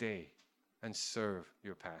stay and serve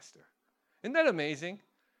your pastor? Isn't that amazing?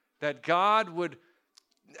 That God would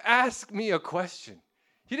ask me a question.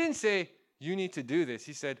 He didn't say, you need to do this.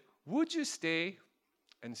 He said, would you stay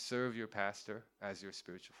and serve your pastor as your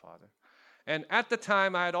spiritual father? And at the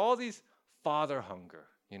time, I had all these father hunger.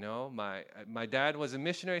 My dad was a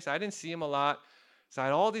missionary, so I didn't see him a lot. So I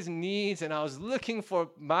had all these needs, and I was looking for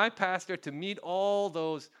my pastor to meet all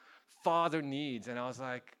those father needs. And I was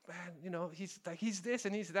like, man, he's this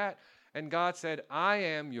and he's that. And God said, I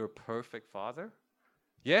am your perfect father.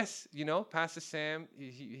 Yes, Pastor Sam,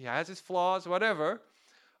 he has his flaws, whatever.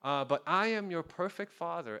 But I am your perfect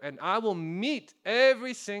father, and I will meet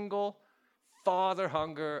every single father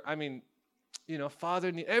hunger.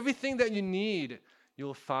 Father need. Everything that you need,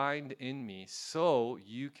 you'll find in me, so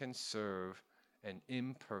you can serve an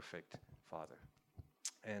imperfect father.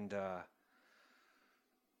 And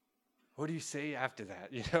what do you say after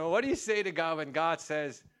that? What do you say to God when God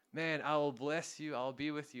says, man, I will bless you, I'll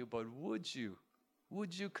be with you, but would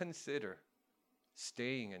you consider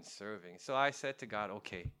staying and serving? So I said to God,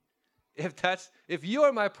 okay, if you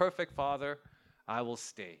are my perfect father, I will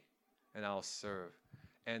stay and I'll serve.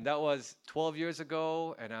 And that was 12 years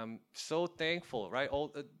ago, and I'm so thankful, right?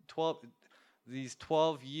 These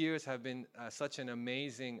 12 years have been such an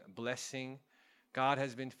amazing blessing. God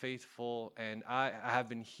has been faithful, and I have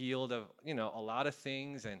been healed of, a lot of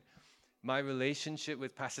things. And my relationship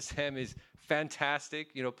with Pastor Sam is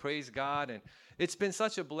fantastic, praise God. And it's been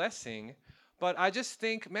such a blessing. But I just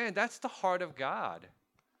think, man, that's the heart of God.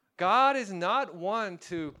 God is not one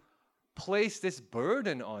to place this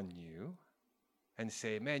burden on you and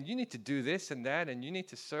say, man, you need to do this and that, and you need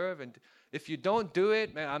to serve. And if you don't do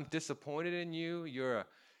it, man, I'm disappointed in you. You're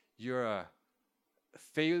a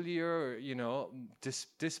failure,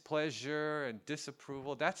 displeasure and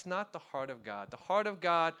disapproval. That's not the heart of God. The heart of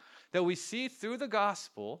God that we see through the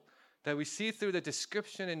gospel, that we see through the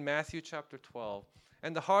description in Matthew chapter 12,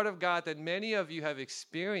 and the heart of God that many of you have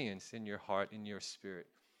experienced in your heart, in your spirit,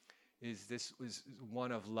 is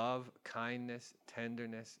one of love, kindness,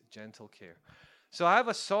 tenderness, gentle care. So I have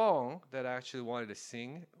a song that I actually wanted to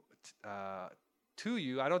sing to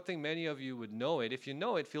you. I don't think many of you would know it. If you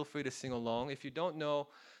know it, feel free to sing along. If you don't know,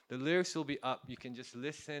 the lyrics will be up. You can just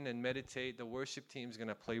listen and meditate. The worship team is going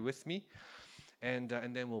to play with me, and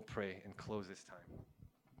then we'll pray and close this time.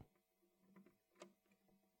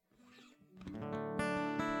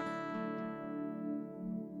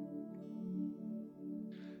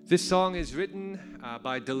 This song is written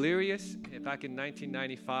by Delirious back in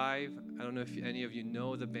 1995. I don't know if any of you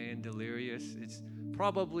know the band Delirious. It's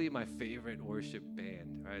probably my favorite worship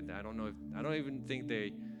band. Right? I don't even think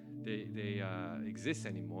they exist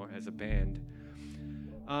anymore as a band.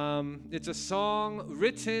 It's a song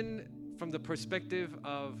written from the perspective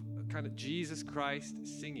of kind of Jesus Christ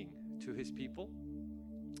singing to his people,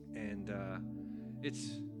 and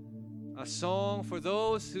it's a song for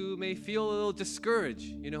those who may feel a little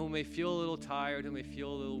discouraged, who may feel a little tired, who may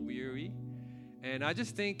feel a little weary. And I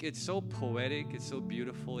just think it's so poetic, it's so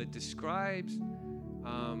beautiful. It describes,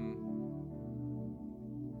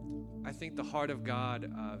 I think, the heart of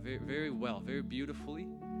God very, very well, very beautifully.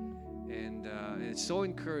 And it's so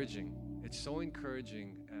encouraging. It's so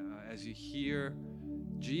encouraging as you hear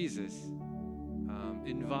Jesus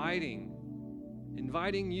inviting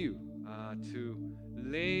you to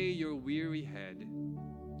lay your weary head,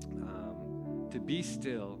 to be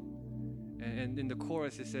still. And in the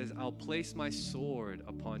chorus it says, I'll place my sword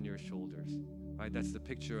upon your shoulders. Right? That's the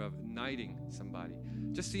picture of knighting somebody.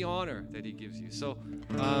 Just the honor that he gives you. So,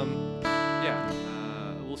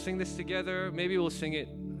 we'll sing this together. Maybe we'll sing it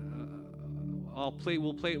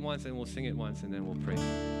We'll play it once and we'll sing it once and then we'll pray.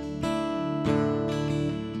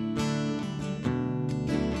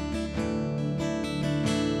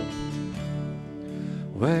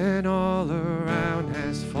 When all around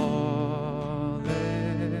has fallen,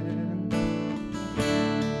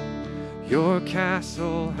 your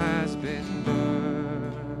castle has been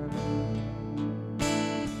burned.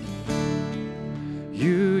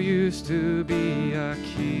 You used to be a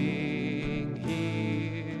king here.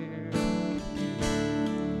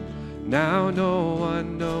 Now no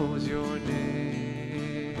one knows your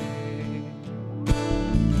name.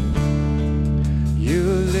 You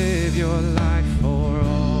live your life for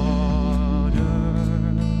honor,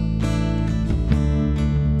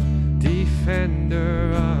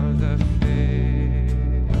 defender of the faith.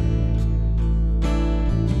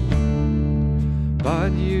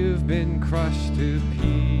 But you've been crushed to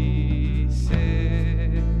pieces,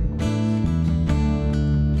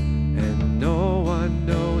 and no one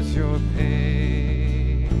knows your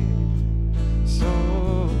pain.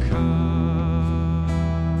 So come,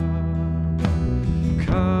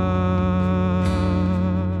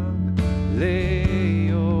 lay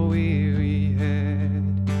your weary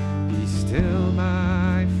head, be still,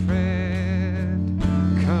 my friend.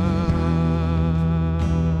 Come,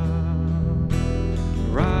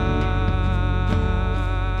 rise,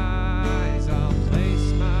 I'll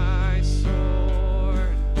place my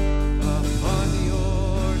sword upon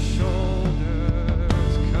your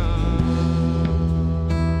shoulders. Come,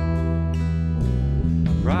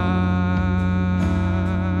 rise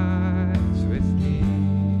with me.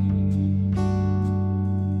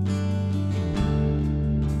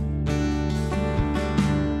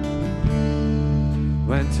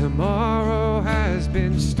 When tomorrow has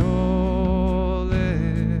been stolen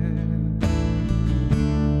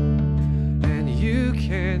and you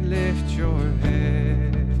can't lift your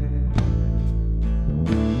head,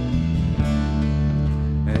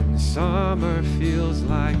 and summer feels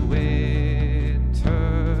like winter,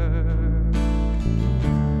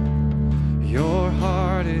 your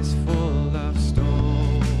heart is full of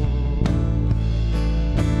stone.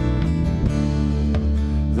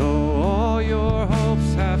 Though all your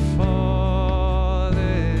hopes have fallen,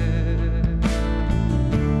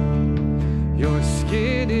 your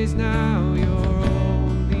skin is now your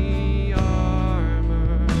only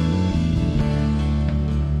armor.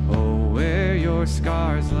 Oh, wear your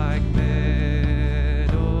scars like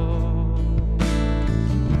metal,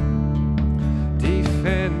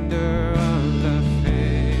 defender of the faith.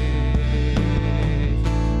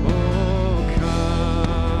 Oh,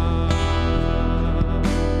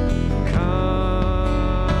 come,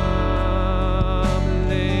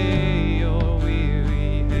 lay your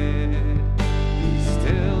weary head, be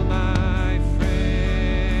still, my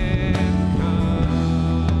friend. Come,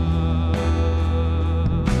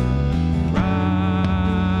 rise,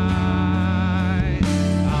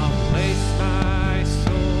 I'll place my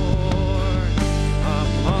sword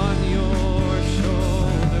upon your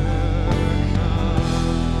shoulder.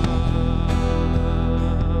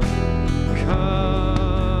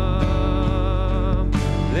 Come,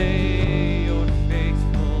 lay your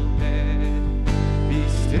faithful head, be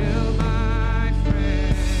still, my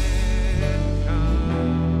friend. Come,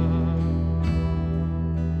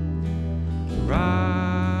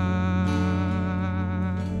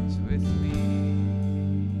 rise with me.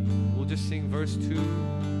 We'll just sing verse 2.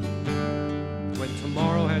 When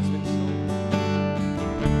tomorrow has been stolen,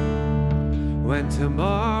 when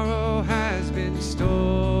tomorrow has been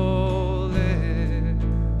stolen,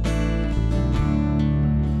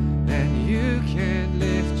 and you can't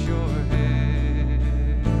lift your head,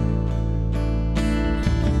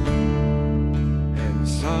 and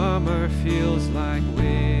summer feels like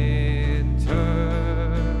winter,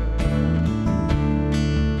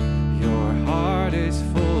 your heart is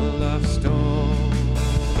full of stone.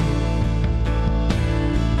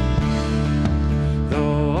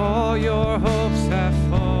 Though all your hopes have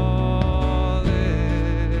fallen,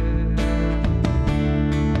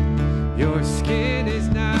 your skin is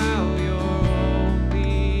now your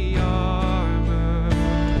only armor.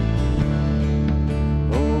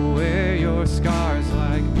 Oh, wear your scars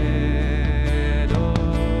like metal,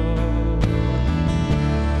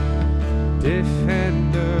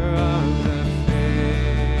 defender of the faith.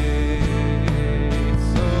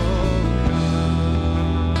 So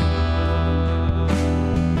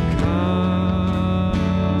come,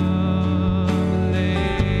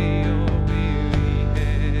 lay your weary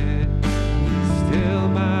head, be still,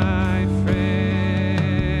 my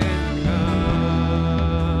friend.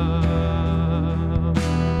 Come,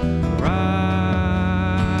 rise,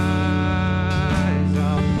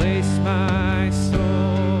 I'll place my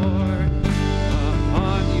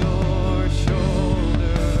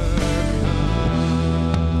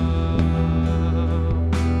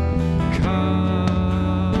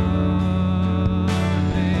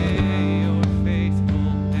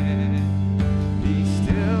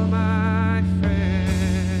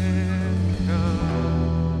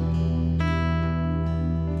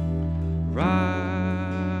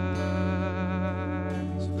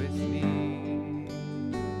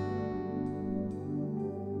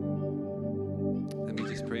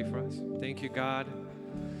pray for us? Thank you, God.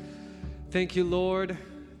 Thank you, Lord,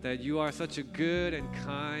 that you are such a good and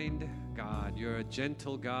kind God. You're a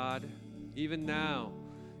gentle God. Even now,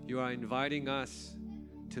 you are inviting us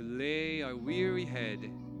to lay our weary head,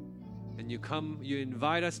 and you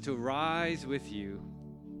invite us to rise with you,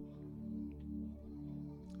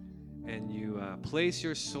 and you place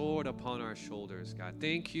your sword upon our shoulders, God.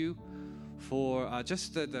 Thank you for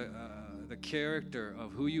just the character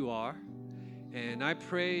of who you are. And I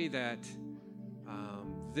pray that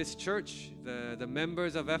this church, the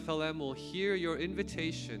members of FLM, will hear your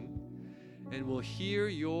invitation and will hear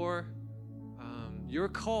your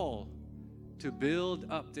call to build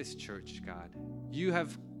up this church, God. You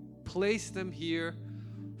have placed them here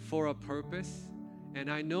for a purpose, and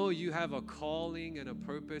I know you have a calling and a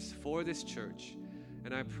purpose for this church.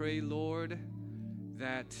 And I pray, Lord,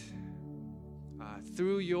 that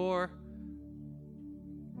through your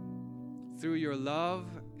love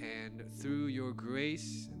and through your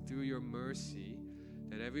grace and through your mercy,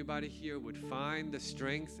 that everybody here would find the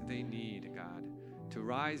strength they need, God, to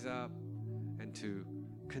rise up and to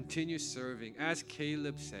continue serving. As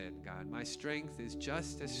Caleb said, God, my strength is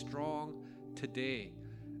just as strong today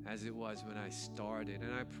as it was when I started.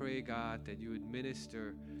 And I pray, God, that you would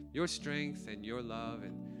minister your strength and your love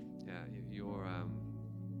and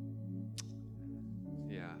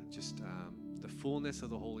the fullness of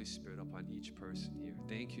the Holy Spirit upon each person here.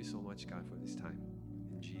 Thank you so much, God, for this time.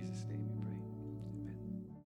 In Jesus' name.